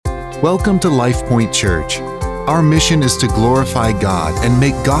Welcome to LifePoint Church. Our mission is to glorify God and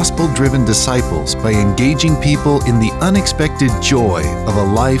make gospel-driven disciples by engaging people in the unexpected joy of a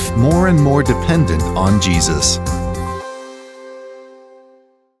life more and more dependent on Jesus.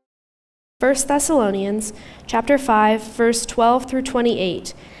 1 Thessalonians chapter 5, verse 12 through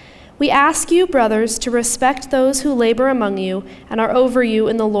 28. We ask you, brothers, to respect those who labor among you and are over you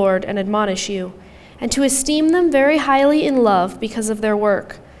in the Lord and admonish you, and to esteem them very highly in love because of their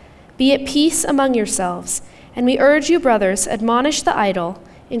work. Be at peace among yourselves, and we urge you, brothers, admonish the idle,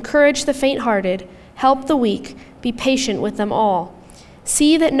 encourage the faint-hearted, help the weak, be patient with them all.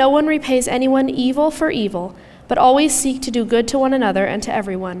 See that no one repays anyone evil for evil, but always seek to do good to one another and to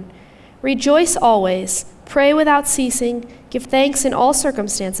everyone. Rejoice always, pray without ceasing, give thanks in all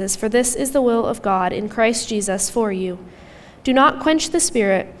circumstances, for this is the will of God in Christ Jesus for you. Do not quench the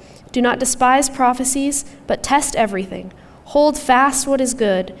Spirit, do not despise prophecies, but test everything. Hold fast what is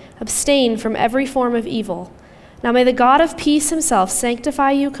good, abstain from every form of evil. Now may the God of peace himself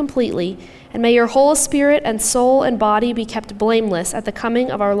sanctify you completely, and may your whole spirit and soul and body be kept blameless at the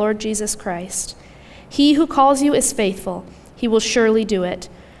coming of our Lord Jesus Christ. He who calls you is faithful, he will surely do it.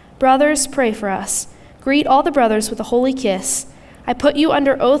 Brothers, pray for us. Greet all the brothers with a holy kiss. I put you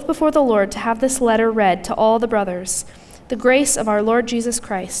under oath before the Lord to have this letter read to all the brothers. The grace of our Lord Jesus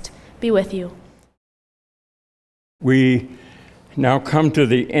Christ be with you. We now come to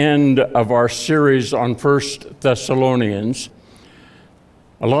the end of our series on 1 Thessalonians.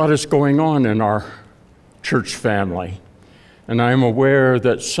 A lot is going on in our church family, and I'm aware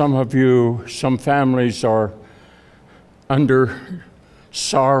that some families are under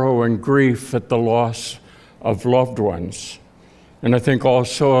sorrow and grief at the loss of loved ones. And I think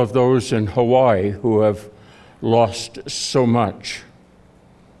also of those in Hawaii who have lost so much.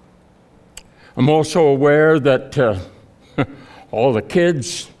 I'm also aware that all the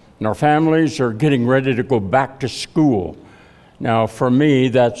kids in our families are getting ready to go back to school. Now, for me,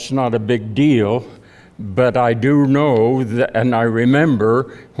 that's not a big deal, but I do know that, and I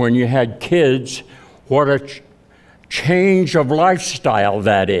remember when you had kids, what a change of lifestyle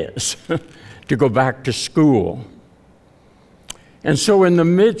that is, to go back to school. And so in the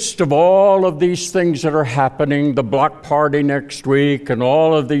midst of all of these things that are happening, the block party next week and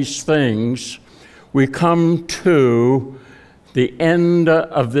all of these things, we come to the end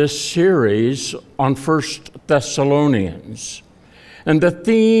of this series on 1 Thessalonians. And the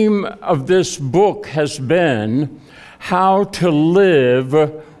theme of this book has been how to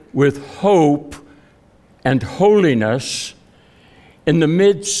live with hope and holiness in the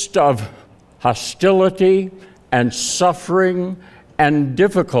midst of hostility and suffering and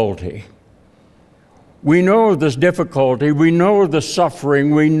difficulty. We know this difficulty, we know the suffering,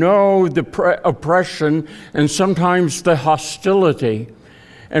 we know the oppression and sometimes the hostility,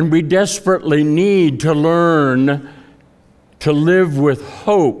 and we desperately need to learn to live with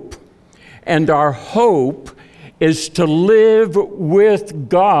hope. And our hope is to live with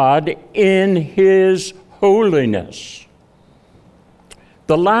God in His holiness.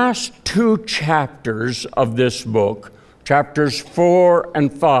 The last two chapters of this book, chapters 4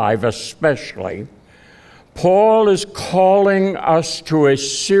 and 5 especially, Paul is calling us to a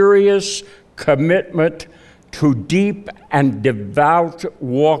serious commitment to deep and devout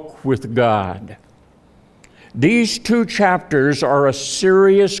walk with God. These two chapters are a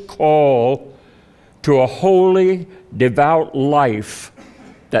serious call to a holy, devout life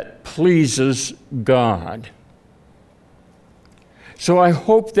that pleases God. So I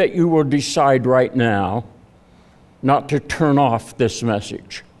hope that you will decide right now not to turn off this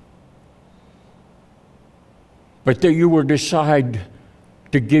message, but that you will decide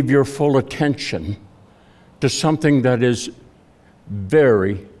to give your full attention to something that is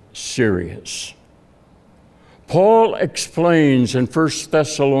very serious. Paul explains in 1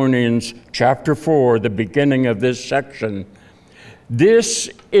 Thessalonians chapter 4, the beginning of this section, this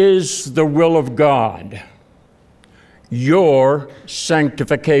is the will of God, your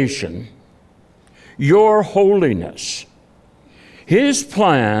sanctification, your holiness. His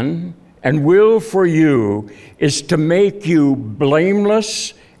plan and will for you is to make you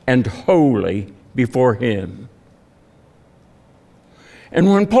blameless and holy before Him.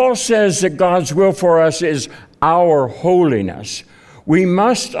 And when Paul says that God's will for us is our holiness, we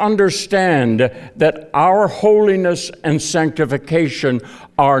must understand that our holiness and sanctification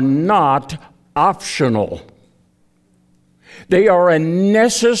are not optional. They are a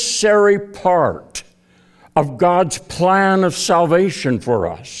necessary part of God's plan of salvation for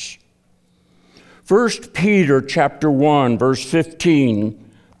us. 1 Peter chapter 1, verse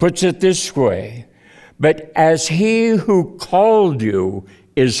 15 puts it this way, But as he who called you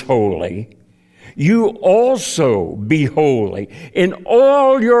is holy, you also be holy in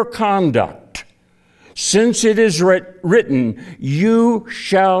all your conduct, since it is written, you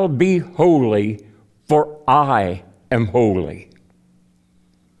shall be holy, for I am holy.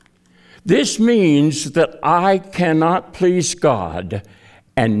 This means that I cannot please God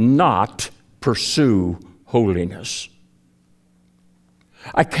and not pursue holiness.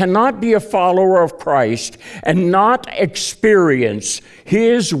 I cannot be a follower of Christ and not experience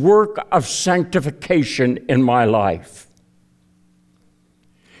his work of sanctification in my life.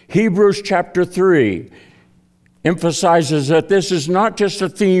 Hebrews chapter 3 emphasizes that this is not just a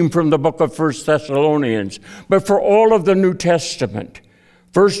theme from the book of 1 Thessalonians, but for all of the New Testament.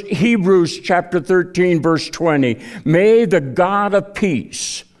 First, Hebrews chapter 13, verse 20, may the God of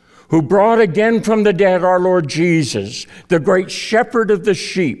peace, who brought again from the dead our Lord Jesus, the great shepherd of the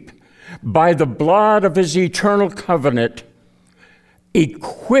sheep, by the blood of his eternal covenant,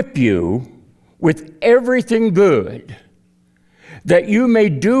 equip you with everything good, that you may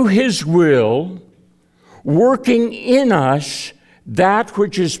do his will, working in us that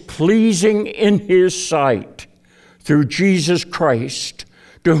which is pleasing in his sight, through Jesus Christ,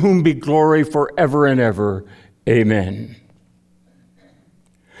 to whom be glory forever and ever. Amen.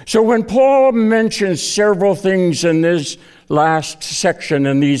 So when Paul mentions several things in this last section,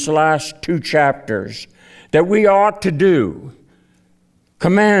 in these last two chapters, that we ought to do,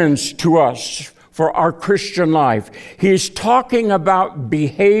 commands to us for our Christian life, he's talking about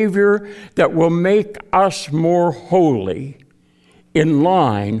behavior that will make us more holy in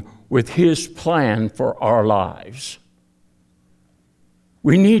line with his plan for our lives.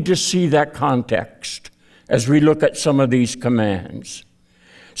 We need to see that context as we look at some of these commands.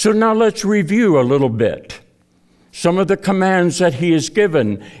 So now let's review a little bit some of the commands that he has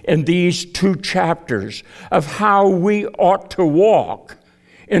given in these two chapters of how we ought to walk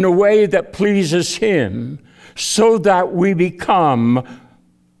in a way that pleases him so that we become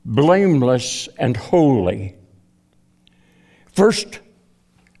blameless and holy. First,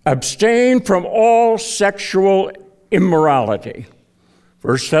 abstain from all sexual immorality.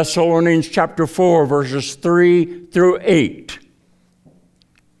 1 Thessalonians chapter 4, verses 3 through 8.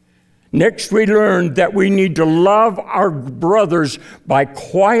 Next, we learned that we need to love our brothers by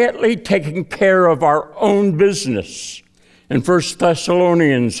quietly taking care of our own business in 1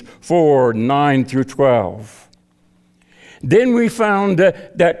 Thessalonians 4, 9 through 12. Then we found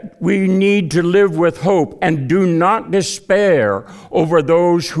that we need to live with hope and do not despair over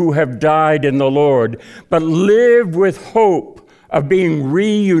those who have died in the Lord, but live with hope of being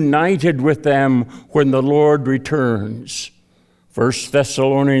reunited with them when the Lord returns. 1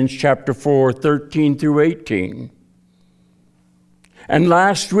 Thessalonians chapter 4, 13 through 18. And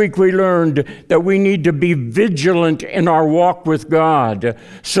last week we learned that we need to be vigilant in our walk with God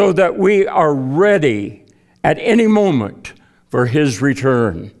so that we are ready at any moment for his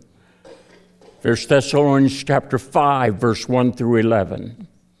return. 1 Thessalonians chapter 5, verse 1 through 11.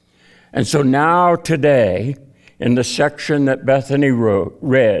 And so now today, in the section that Bethany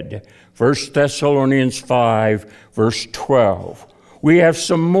read, 1 Thessalonians 5, verse 12, we have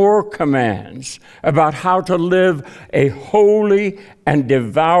some more commands about how to live a holy and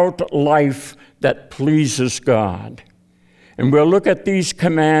devout life that pleases God. And we'll look at these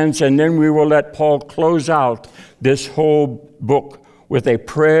commands, and then we will let Paul close out this whole book with a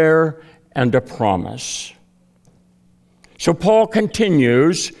prayer and a promise. So Paul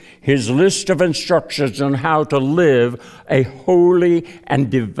continues his list of instructions on how to live a holy and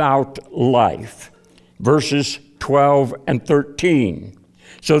devout life. Verses 12 and 13.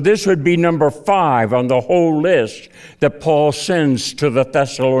 So this would be number 5 on the whole list that Paul sends to the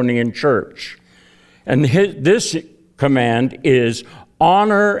Thessalonian church. And this command is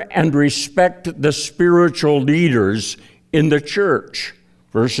honor and respect the spiritual leaders in the church.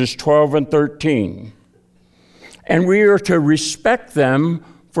 Verses 12 and 13. And we are to respect them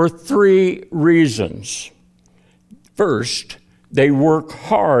for 3 reasons. First, they work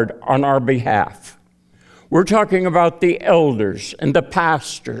hard on our behalf. We're talking about the elders and the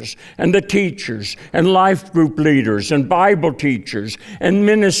pastors and the teachers and life group leaders and Bible teachers and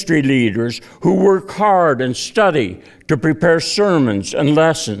ministry leaders who work hard and study to prepare sermons and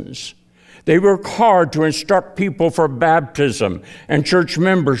lessons. They work hard to instruct people for baptism and church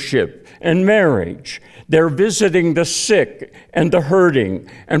membership and marriage. They're visiting the sick and the hurting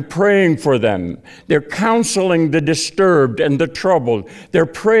and praying for them. They're counseling the disturbed and the troubled. They're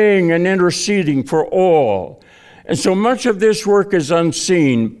praying and interceding for all. And so much of this work is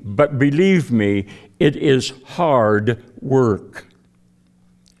unseen, but believe me, it is hard work.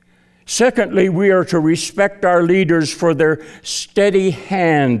 Secondly, we are to respect our leaders for their steady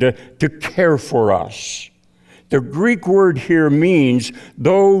hand to care for us. The Greek word here means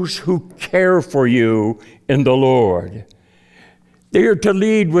those who care for you in the Lord. They are to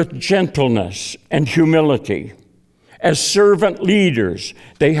lead with gentleness and humility. As servant leaders,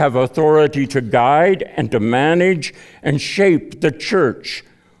 they have authority to guide and to manage and shape the church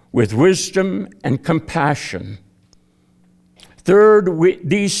with wisdom and compassion. Third,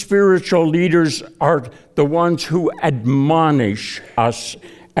 these spiritual leaders are the ones who admonish us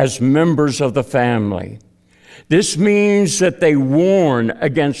as members of the family. This means that they warn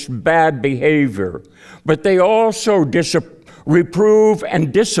against bad behavior, but they also reprove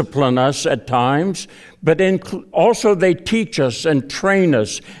and discipline us at times, but also they teach us and train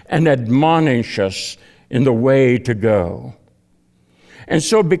us and admonish us in the way to go. And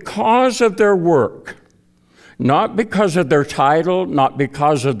so because of their work, not because of their title, not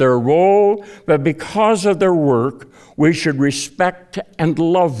because of their role, but because of their work, we should respect and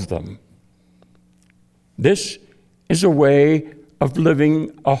love them. This is a way of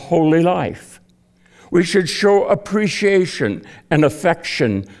living a holy life. We should show appreciation and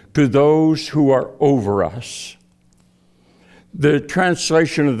affection to those who are over us. The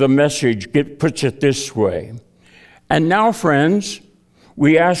translation of the Message puts it this way. And now, friends,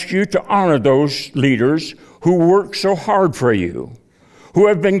 we ask you to honor those leaders who work so hard for you, who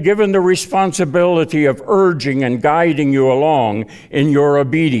have been given the responsibility of urging and guiding you along in your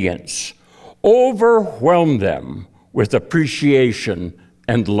obedience. Overwhelm them with appreciation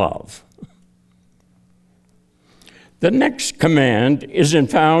and love. The next command is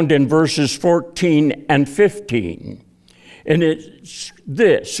found in verses 14 and 15. And it's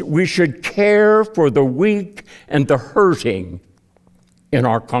this: we should care for the weak and the hurting in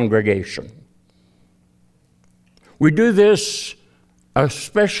our congregation. We do this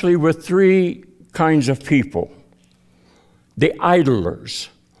especially with three kinds of people. The idlers.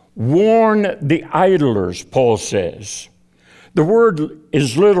 Warn the idlers, Paul says. The word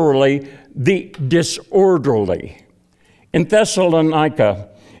is literally the disorderly. In Thessalonica,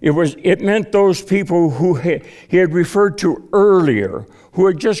 it meant those people who he had referred to earlier, who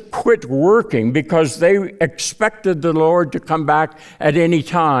had just quit working because they expected the Lord to come back at any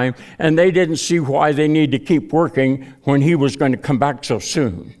time, and they didn't see why they need to keep working when he was going to come back so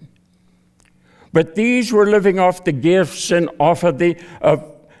soon. But these were living off the gifts and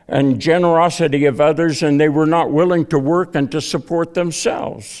and generosity of others, and they were not willing to work and to support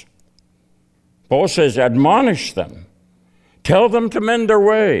themselves. Paul says, admonish them. Tell them to mend their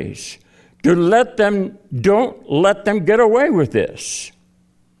ways. Don't let them get away with this.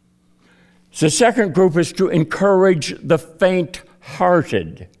 The second group is to encourage the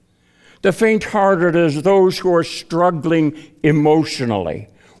faint-hearted. The faint-hearted is those who are struggling emotionally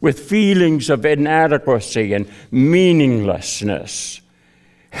with feelings of inadequacy and meaninglessness.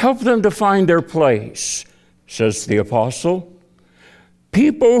 Help them to find their place, says the apostle.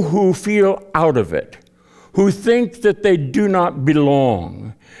 People who feel out of it, who think that they do not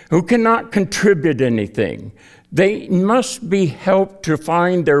belong, who cannot contribute anything, they must be helped to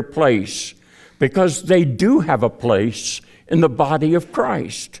find their place, because they do have a place in the body of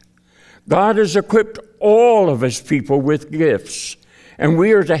Christ. God has equipped all of his people with gifts, and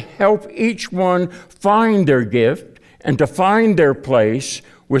we are to help each one find their gift and to find their place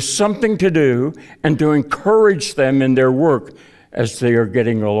with something to do and to encourage them in their work as they are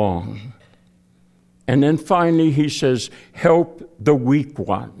getting along. And then finally, he says, help the weak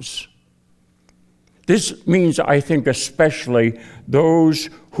ones. This means, I think, especially those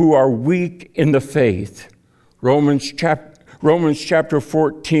who are weak in the faith. Romans chapter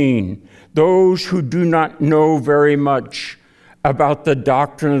 14, those who do not know very much about the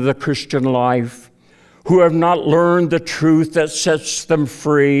doctrine of the Christian life, who have not learned the truth that sets them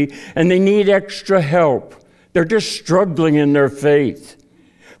free, and they need extra help. They're just struggling in their faith.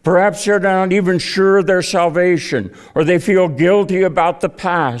 Perhaps they're not even sure of their salvation, or they feel guilty about the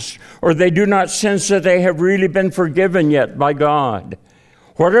past, or they do not sense that they have really been forgiven yet by God.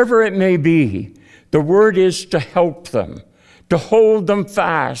 Whatever it may be, the word is to help them, to hold them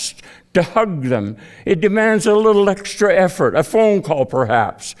fast, to hug them. It demands a little extra effort, a phone call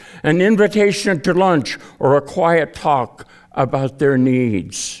perhaps, an invitation to lunch, or a quiet talk about their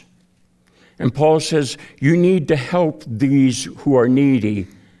needs. And Paul says, you need to help these who are needy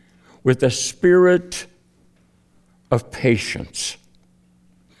with a spirit of patience.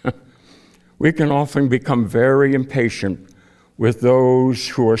 We can often become very impatient with those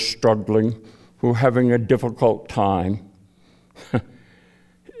who are struggling, who are having a difficult time.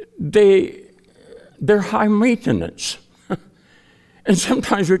 They're high maintenance. And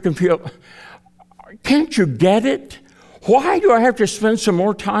sometimes we can feel, can't you get it? Why do I have to spend some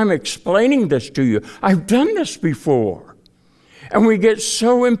more time explaining this to you? I've done this before. And we get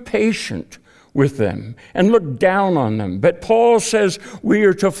so impatient with them and look down on them. But Paul says we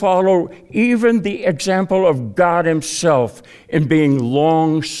are to follow even the example of God himself in being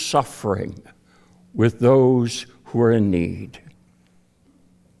long-suffering with those who are in need.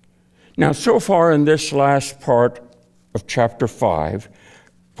 Now, so far in this last part of chapter 5,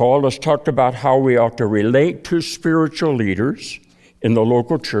 Paul has talked about how we ought to relate to spiritual leaders in the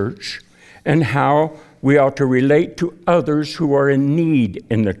local church and how we ought to relate to others who are in need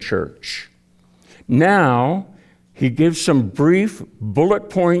in the church. Now, he gives some brief bullet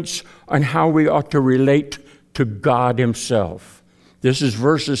points on how we ought to relate to God himself. This is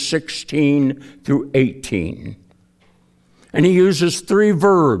verses 16 through 18. And he uses 3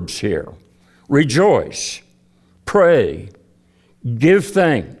 verbs here: rejoice, pray, give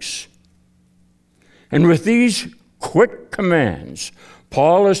thanks. And with these quick commands,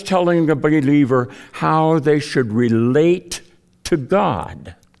 Paul is telling the believer how they should relate to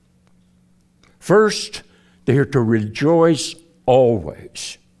God. First, they are to rejoice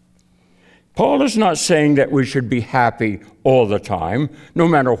always. Paul is not saying that we should be happy all the time, no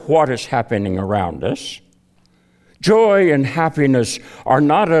matter what is happening around us. Joy and happiness are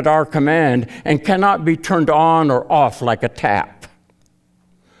not at our command and cannot be turned on or off like a tap.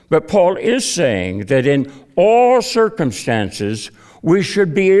 But Paul is saying that in all circumstances, we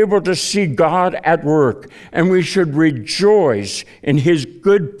should be able to see God at work, and we should rejoice in his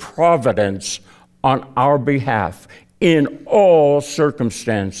good providence on our behalf in all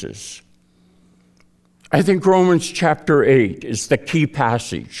circumstances. I think Romans chapter 8 is the key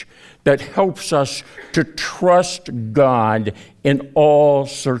passage that helps us to trust God in all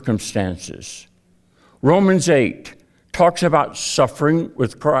circumstances. Romans 8 talks about suffering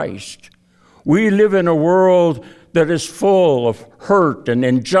with Christ. We live in a world that is full of hurt and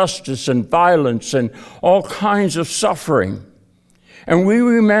injustice and violence and all kinds of suffering. And we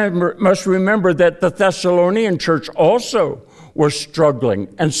must remember that the Thessalonian church also was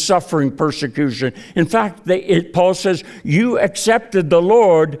struggling and suffering persecution. In fact, Paul says, you accepted the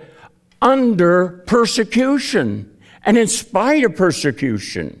Lord under persecution and in spite of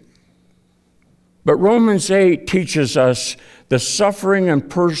persecution. But Romans 8 teaches us the suffering and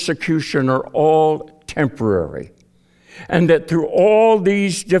persecution are all temporary, and that through all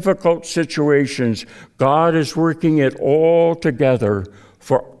these difficult situations, God is working it all together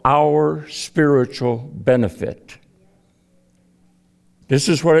for our spiritual benefit. This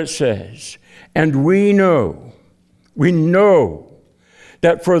is what it says. And we know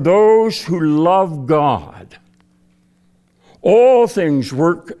that for those who love God, all things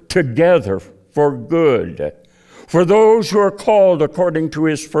work together for good, for those who are called according to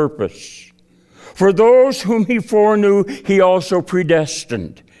his purpose. For those whom he foreknew, he also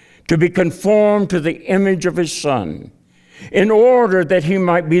predestined to be conformed to the image of his Son, in order that he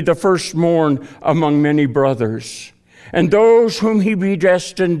might be the firstborn among many brothers. And those whom he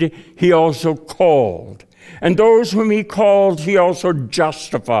predestined, he also called. And those whom he called, he also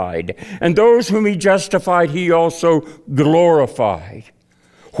justified. And those whom he justified, he also glorified.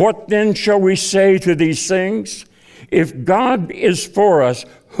 What then shall we say to these things? If God is for us,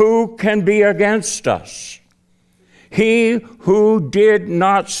 who can be against us? He who did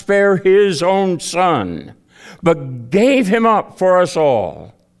not spare his own Son, but gave him up for us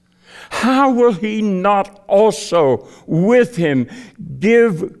all, how will he not also with him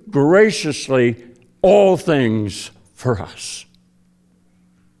give graciously all things for us?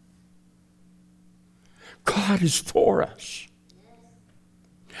 God is for us,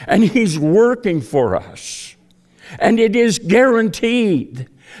 and he's working for us. And it is guaranteed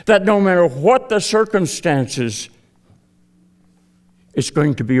that no matter what the circumstances, it's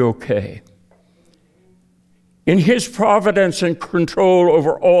going to be okay. In his providence and control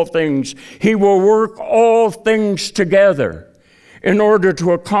over all things, he will work all things together in order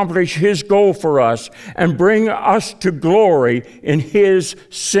to accomplish his goal for us and bring us to glory in his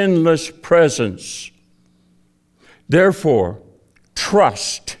sinless presence. Therefore,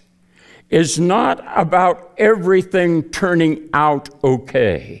 trust is not about everything turning out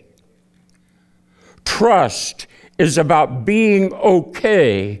okay. Trust is about being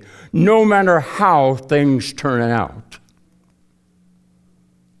okay no matter how things turn out.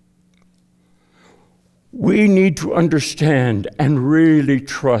 We need to understand and really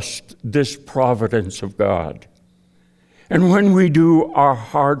trust this providence of God. And when we do, our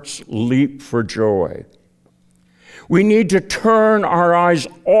hearts leap for joy. We need to turn our eyes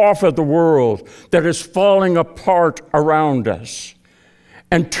off of the world that is falling apart around us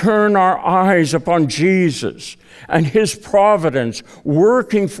and turn our eyes upon Jesus and his providence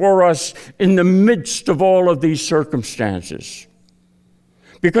working for us in the midst of all of these circumstances.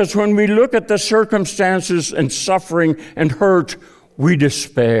 Because when we look at the circumstances and suffering and hurt, we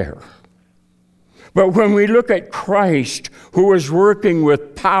despair. But when we look at Christ, who is working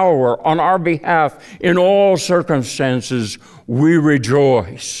with power on our behalf in all circumstances, we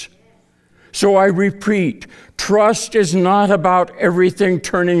rejoice. So I repeat, trust is not about everything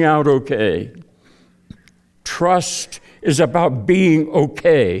turning out okay. Trust is about being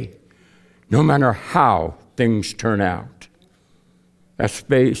okay, no matter how things turn out. That's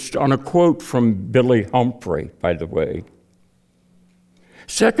based on a quote from Billy Humphrey, by the way.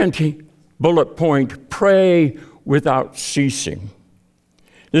 Second bullet point, pray without ceasing.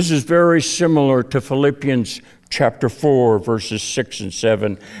 This is very similar to Philippians chapter 4, verses 6 and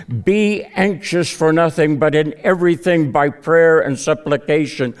 7. Be anxious for nothing, but in everything by prayer and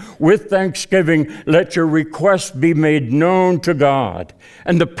supplication, with thanksgiving, let your requests be made known to God.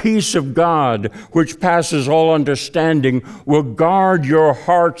 And the peace of God, which passes all understanding, will guard your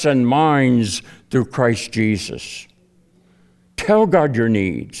hearts and minds through Christ Jesus. Tell God your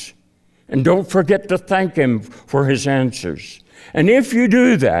needs, and don't forget to thank him for his answers. And if you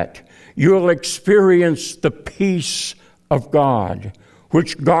do that, you'll experience the peace of God,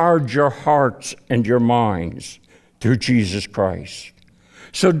 which guards your hearts and your minds through Jesus Christ.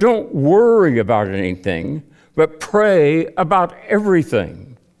 So don't worry about anything, but pray about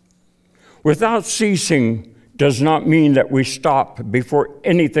everything. Without ceasing does not mean that we stop before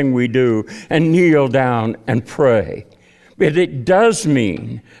anything we do and kneel down and pray. But it does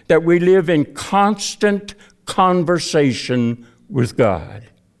mean that we live in constant conversation with God.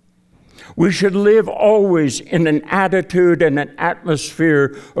 We should live always in an attitude and an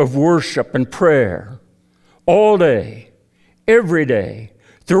atmosphere of worship and prayer. All day, every day,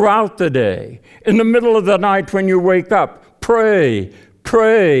 throughout the day, in the middle of the night when you wake up, pray,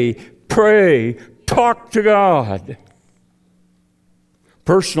 pray, pray, talk to God.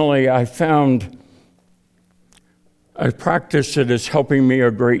 Personally, I found a practice that is helping me a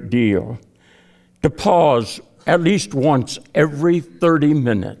great deal, to pause at least once every 30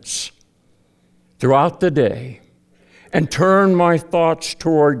 minutes throughout the day and turn my thoughts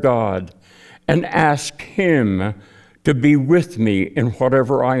toward God and ask him to be with me in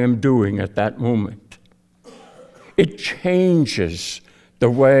whatever I am doing at that moment. It changes the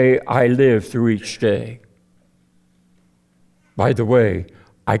way I live through each day. By the way,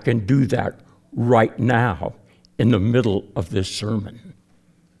 I can do that right now in the middle of this sermon.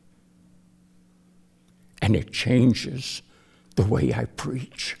 And it changes the way I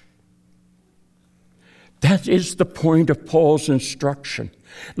preach. That is the point of Paul's instruction.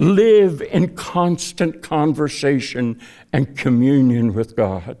 Live in constant conversation and communion with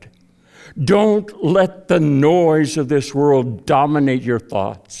God. Don't let the noise of this world dominate your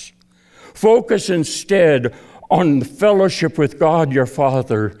thoughts. Focus instead on the fellowship with God your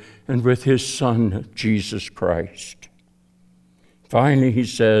Father and with his Son, Jesus Christ. Finally, he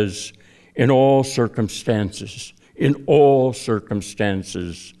says, in all circumstances,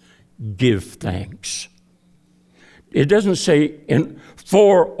 give thanks. It doesn't say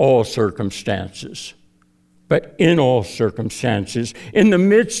for all circumstances, but in all circumstances. In the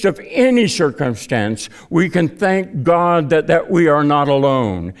midst of any circumstance, we can thank God that we are not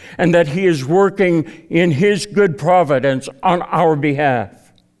alone and that he is working in his good providence on our behalf.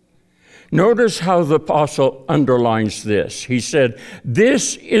 Notice how the apostle underlines this. He said,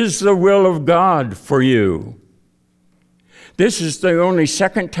 "This is the will of God for you." This is the only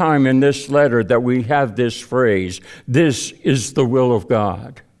second time in this letter that we have this phrase, "This is the will of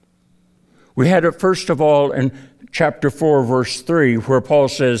God." We had it first of all in chapter 4, verse 3, where Paul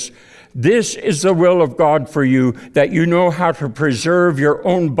says, "This is the will of God for you, that you know how to preserve your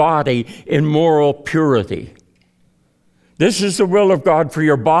own body in moral purity." This is the will of God for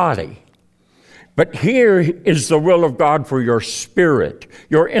your body. But here is the will of God for your spirit,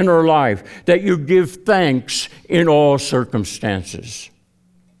 your inner life, that you give thanks in all circumstances.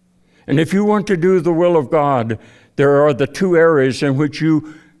 And if you want to do the will of God, there are the two areas in which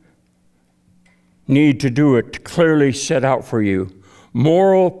you need to do it clearly set out for you: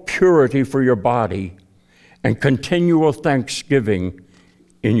 moral purity for your body and continual thanksgiving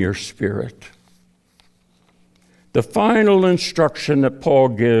in your spirit. The final instruction that Paul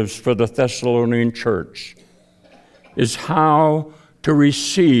gives for the Thessalonian church is how to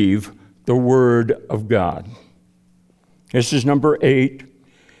receive the Word of God. This is number 8.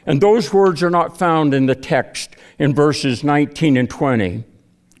 And those words are not found in the text in verses 19 and 20,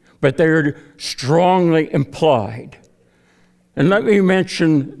 but they are strongly implied. And let me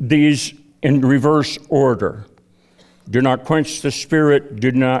mention these in reverse order. Do not quench the Spirit,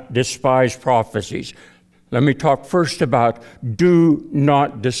 do not despise prophecies. Let me talk first about do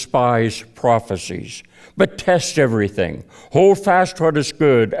not despise prophecies, but test everything. Hold fast what is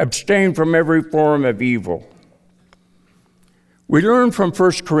good. Abstain from every form of evil. We learn from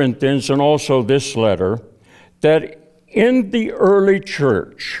 1 Corinthians and also this letter that in the early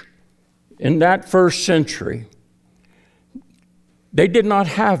church, in that first century, they did not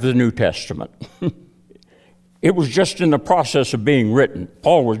have the New Testament. It was just in the process of being written.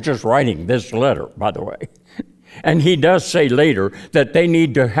 Paul was just writing this letter, by the way. And he does say later that they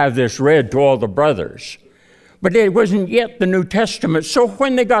need to have this read to all the brothers. But it wasn't yet the New Testament. So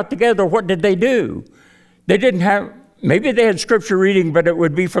when they got together, what did they do? They didn't have, maybe they had scripture reading, but it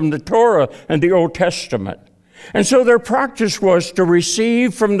would be from the Torah and the Old Testament. And so their practice was to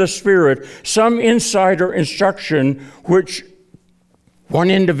receive from the Spirit some insight or instruction which one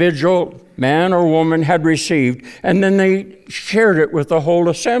individual, man or woman, had received, and then they shared it with the whole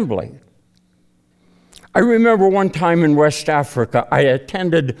assembly. I remember one time in West Africa, I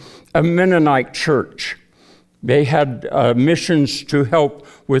attended a Mennonite church. They had missions to help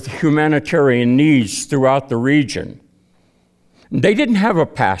with humanitarian needs throughout the region. They didn't have a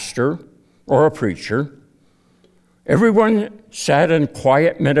pastor or a preacher. Everyone sat in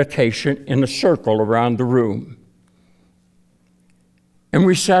quiet meditation in a circle around the room. And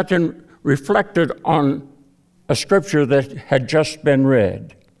we sat and reflected on a scripture that had just been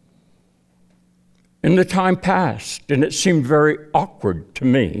read. And the time passed, and it seemed very awkward to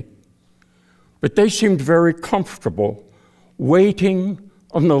me. But they seemed very comfortable waiting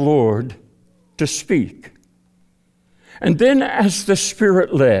on the Lord to speak. And then as the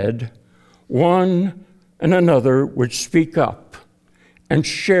Spirit led, one and another would speak up and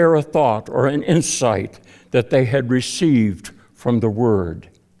share a thought or an insight that they had received from the Word.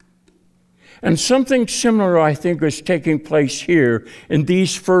 And something similar, I think, is taking place here in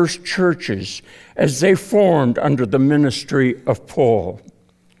these first churches as they formed under the ministry of Paul.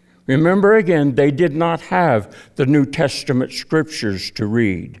 Remember again, they did not have the New Testament scriptures to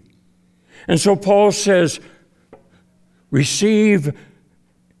read. And so Paul says, receive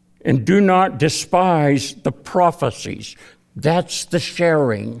and do not despise the prophecies. That's the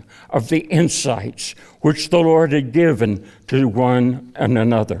sharing of the insights which the Lord had given to one and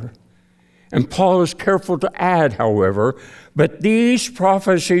another. And Paul is careful to add, however, but these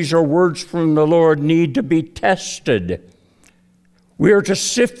prophecies or words from the Lord need to be tested. We are to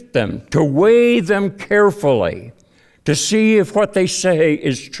sift them, to weigh them carefully, to see if what they say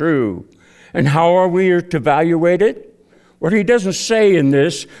is true. And how are we to evaluate it? Well, he doesn't say in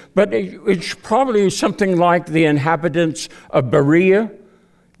this, but it's probably something like the inhabitants of Berea.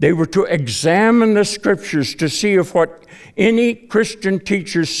 They were to examine the scriptures to see if what any Christian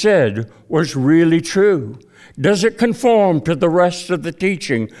teacher said was really true. Does it conform to the rest of the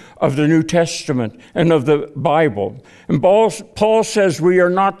teaching of the New Testament and of the Bible? And Paul says we are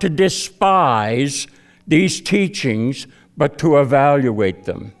not to despise these teachings, but to evaluate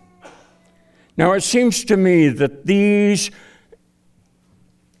them. Now, it seems to me that these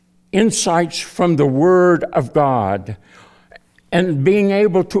insights from the Word of God and being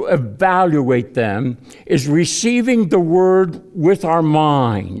able to evaluate them is receiving the Word with our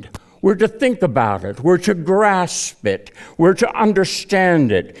mind. We're to think about it. We're to grasp it. We're to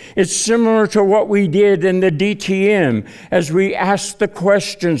understand it. It's similar to what we did in the DTM as we asked the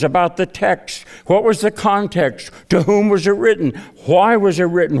questions about the text. What was the context? To whom was it written? Why was it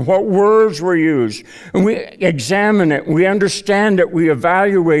written? What words were used? And we examine it. We understand it. We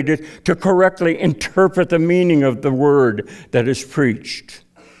evaluate it to correctly interpret the meaning of the word that is preached.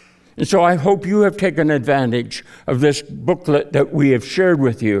 And so I hope you have taken advantage of this booklet that we have shared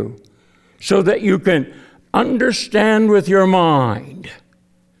with you, so that you can understand with your mind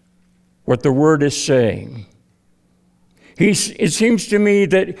what the Word is saying. It seems to me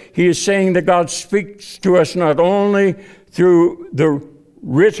that he is saying that God speaks to us not only through the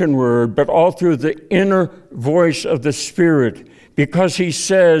written Word, but all through the inner voice of the Spirit, because he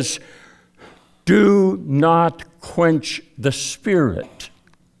says, do not quench the Spirit.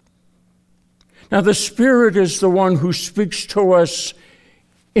 Now, the Spirit is the one who speaks to us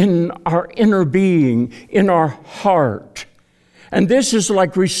in our inner being, in our heart. And this is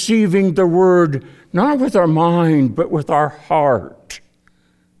like receiving the word, not with our mind, but with our heart.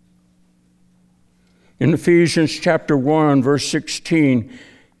 In Ephesians chapter 1, verse 16,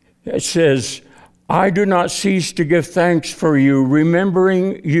 it says, I do not cease to give thanks for you,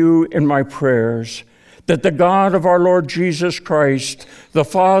 remembering you in my prayers, that the God of our Lord Jesus Christ, the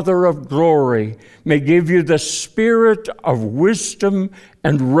Father of glory, may give you the spirit of wisdom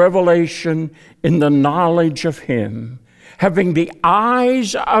and revelation in the knowledge of him, having the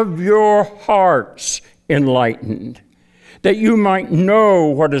eyes of your hearts enlightened, that you might know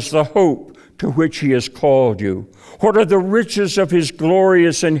what is the hope to which he has called you, what are the riches of his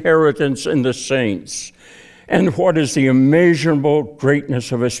glorious inheritance in the saints, and what is the immeasurable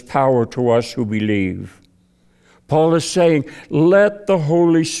greatness of his power to us who believe. Paul is saying, let the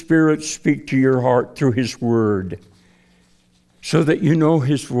Holy Spirit speak to your heart through his word so that you know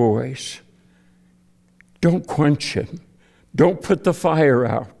his voice. Don't quench him. Don't put the fire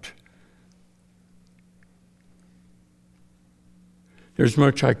out. There's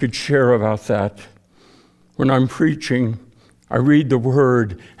much I could share about that. When I'm preaching, I read the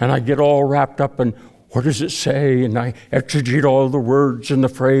word and I get all wrapped up in what does it say? And I exegete all the words and the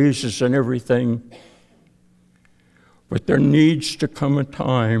phrases and everything. But there needs to come a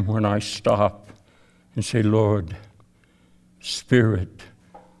time when I stop and say, Lord, Spirit,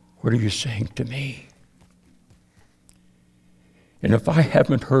 what are you saying to me? And if I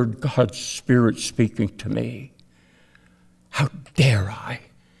haven't heard God's Spirit speaking to me, how dare I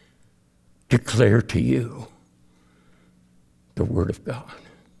declare to you the Word of God?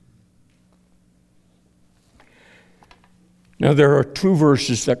 Now, there are two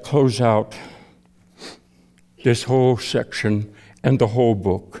verses that close out this whole section and the whole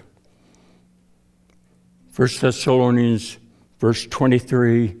book. 1 Thessalonians, verse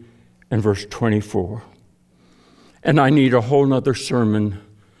 23 and verse 24. And I need a whole nother sermon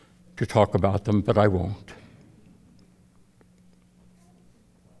to talk about them, but I won't.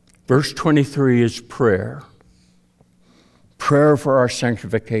 Verse 23 is prayer. Prayer for our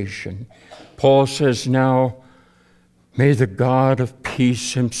sanctification. Paul says, now, may the God of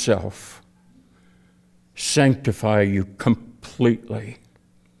peace himself sanctify you completely.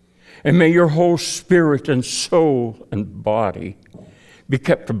 And may your whole spirit and soul and body be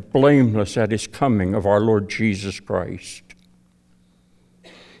kept blameless at his coming of our Lord Jesus Christ.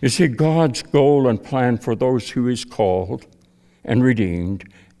 You see, God's goal and plan for those who he's called and redeemed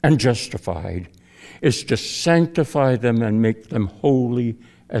and justified is to sanctify them and make them holy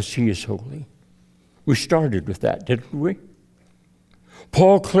as he is holy. We started with that, didn't we?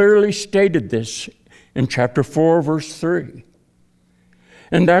 Paul clearly stated this in chapter 4, verse 3.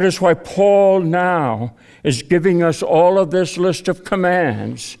 And that is why Paul now is giving us all of this list of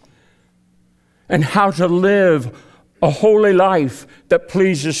commands and how to live a holy life that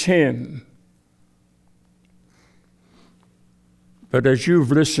pleases him. But as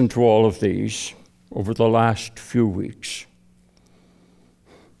you've listened to all of these over the last few weeks,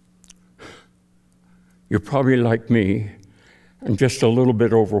 you're probably like me and just a little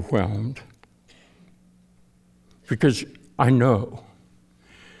bit overwhelmed, because I know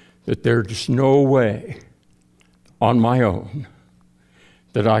that there's no way on my own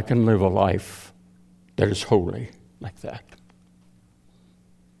that I can live a life that is holy like that.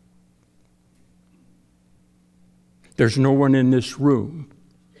 There's no one in this room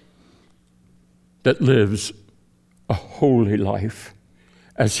that lives a holy life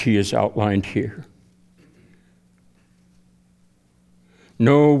as he is outlined here.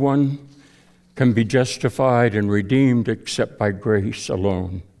 No one can be justified and redeemed except by grace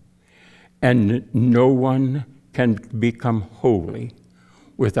alone. And no one can become holy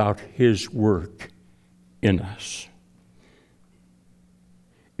without his work in us.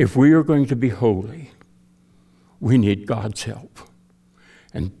 If we are going to be holy, we need God's help.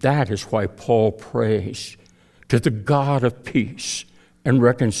 And that is why Paul prays to the God of peace and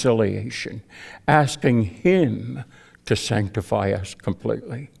reconciliation, asking him to sanctify us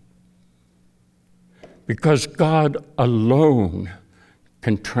completely. Because God alone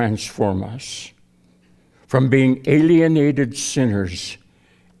can transform us from being alienated sinners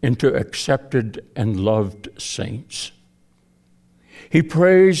into accepted and loved saints. He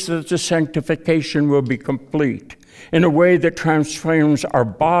prays that the sanctification will be complete in a way that transforms our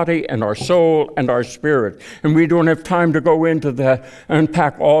body and our soul and our spirit. And we don't have time to go into that,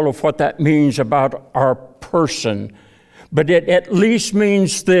 unpack all of what that means about our person. But it at least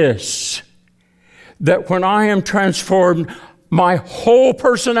means this, that when I am transformed, my whole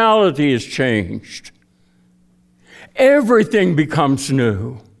personality is changed. Everything becomes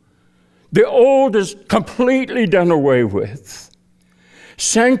new. The old is completely done away with.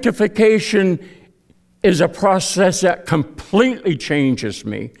 Sanctification is a process that completely changes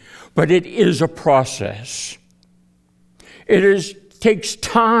me, but it is a process. It takes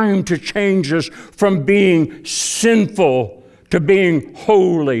time to change us from being sinful to being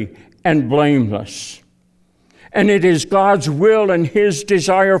holy and blameless. And it is God's will and His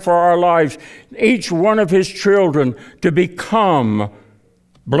desire for our lives, each one of His children, to become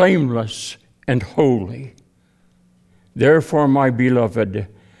blameless and holy. Therefore, my beloved,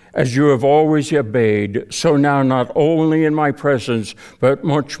 as you have always obeyed, so now not only in my presence, but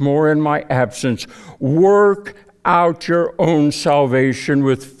much more in my absence, work out your own salvation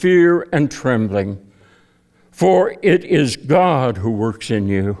with fear and trembling. For it is God who works in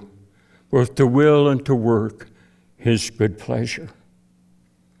you, both to will and to work His good pleasure.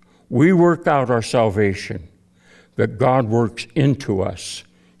 We work out our salvation, but God works into us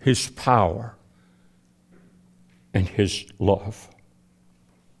His power and His love.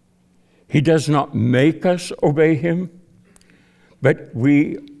 He does not make us obey Him,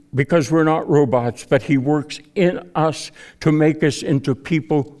 because we're not robots, but He works in us to make us into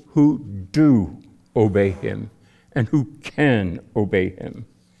people who do obey Him and who can obey Him.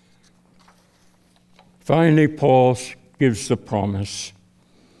 Finally, Paul gives the promise.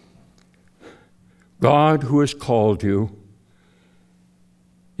 God, who has called you,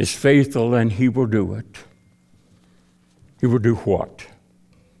 is faithful, and He will do it. He will do what?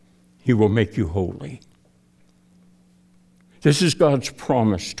 He will make you holy. This is God's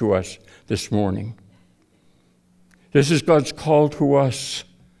promise to us this morning. This is God's call to us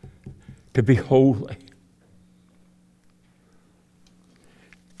to be holy.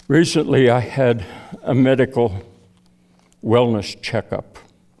 Recently, I had a medical wellness checkup.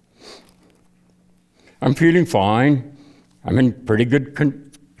 I'm feeling fine. I'm in pretty good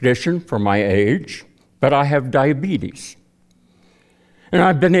condition for my age, but I have diabetes. And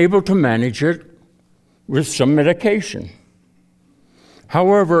I've been able to manage it with some medication.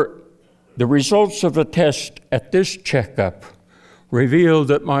 However, the results of the test at this checkup revealed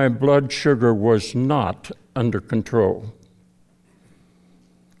that my blood sugar was not under control.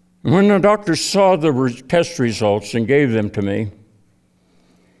 When the doctor saw the test results and gave them to me,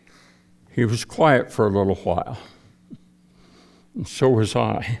 he was quiet for a little while, and so was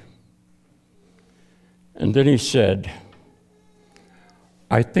I. And then he said,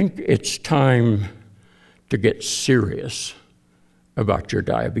 I think it's time to get serious about your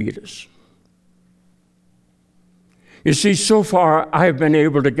diabetes. You see, so far I've been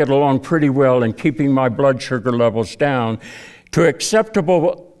able to get along pretty well in keeping my blood sugar levels down to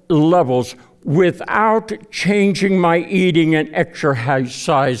acceptable levels without changing my eating and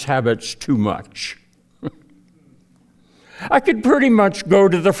exercise habits too much. I could pretty much go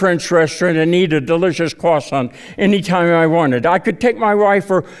to the French restaurant and eat a delicious croissant anytime I wanted. I could take my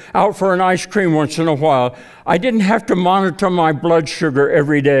wife out for an ice cream once in a while. I didn't have to monitor my blood sugar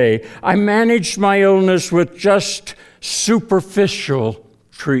every day. I managed my illness with just superficial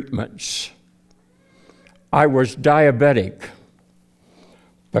treatments. I was diabetic,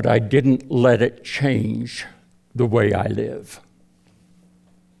 but I didn't let it change the way I live.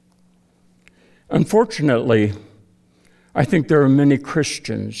 Unfortunately, I think there are many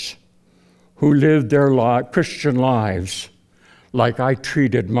Christians who live their Christian lives like I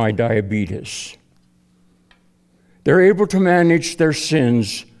treated my diabetes. They're able to manage their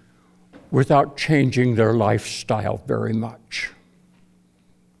sins without changing their lifestyle very much.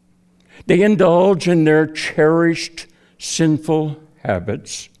 They indulge in their cherished sinful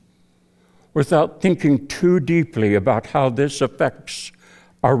habits without thinking too deeply about how this affects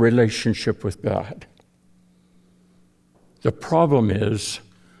our relationship with God. The problem is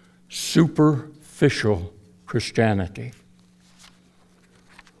superficial Christianity.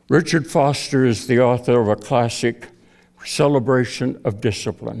 Richard Foster is the author of a classic, Celebration of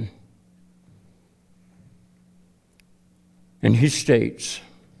Discipline. And he states,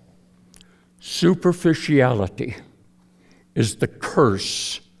 superficiality is the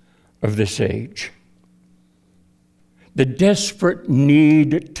curse of this age. The desperate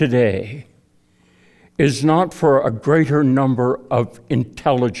need today is not for a greater number of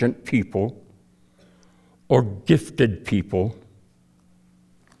intelligent people or gifted people,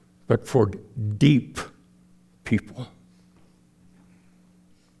 but for deep people.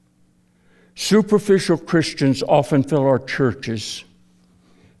 Superficial Christians often fill our churches.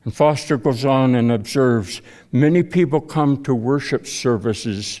 And Foster goes on and observes, many people come to worship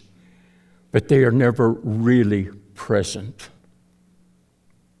services, but they are never really present.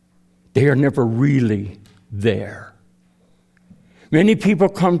 They are never really there. Many people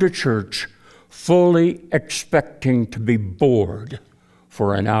come to church fully expecting to be bored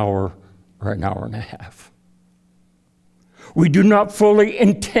for an hour or an hour and a half. We do not fully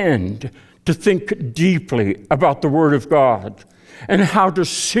intend to think deeply about the Word of God and how to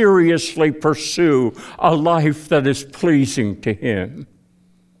seriously pursue a life that is pleasing to Him.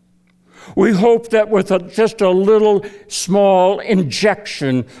 We hope that with just a little small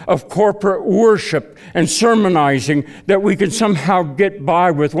injection of corporate worship and sermonizing, that we can somehow get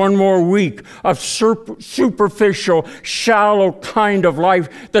by with one more week of superficial, shallow kind of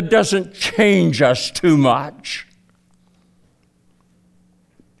life that doesn't change us too much.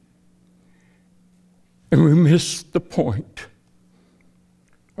 And we miss the point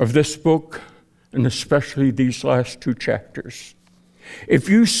of this book, and especially these last 2 chapters. If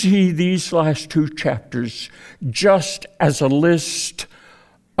you see these last 2 chapters just as a list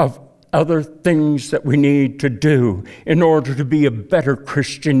of other things that we need to do in order to be a better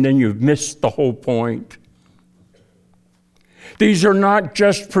Christian, then you've missed the whole point. These are not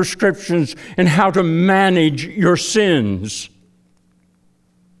just prescriptions in how to manage your sins.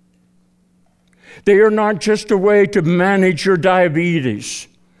 They are not just a way to manage your diabetes.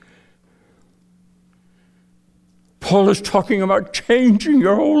 Paul is talking about changing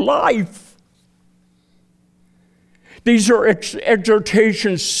your whole life. These are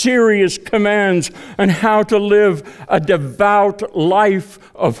exhortations, serious commands on how to live a devout life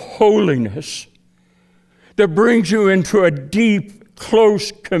of holiness that brings you into a deep,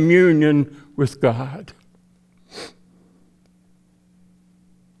 close communion with God.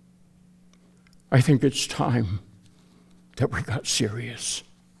 I think it's time that we got serious.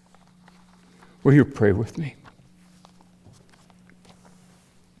 Will you pray with me?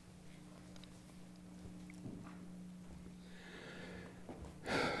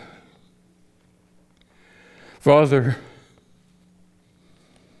 Father,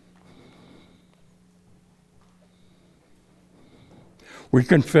 we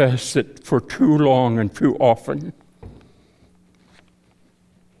confess that for too long and too often,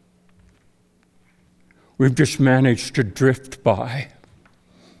 we've just managed to drift by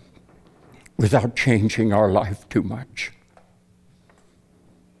without changing our life too much.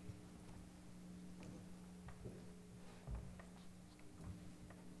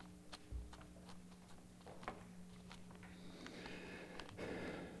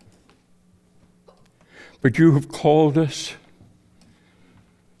 But you have called us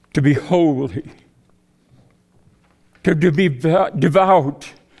to be holy, to be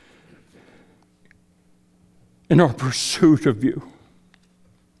devout in our pursuit of you.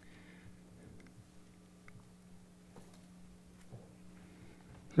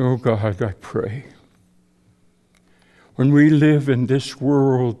 Oh God, I pray, when we live in this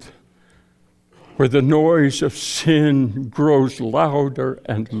world where the noise of sin grows louder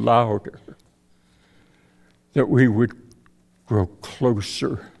and louder, that we would grow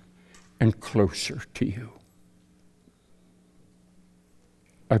closer and closer to you.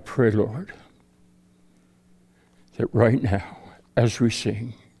 I pray, Lord, that right now, as we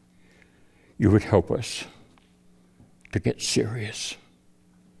sing, you would help us to get serious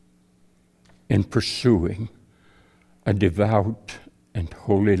in pursuing a devout and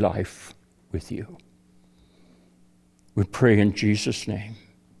holy life with you. We pray in Jesus' name,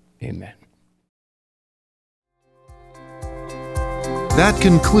 amen. That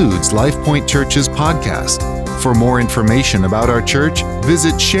concludes LifePoint Church's podcast. For more information about our church,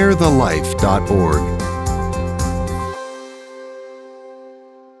 visit sharethelife.org.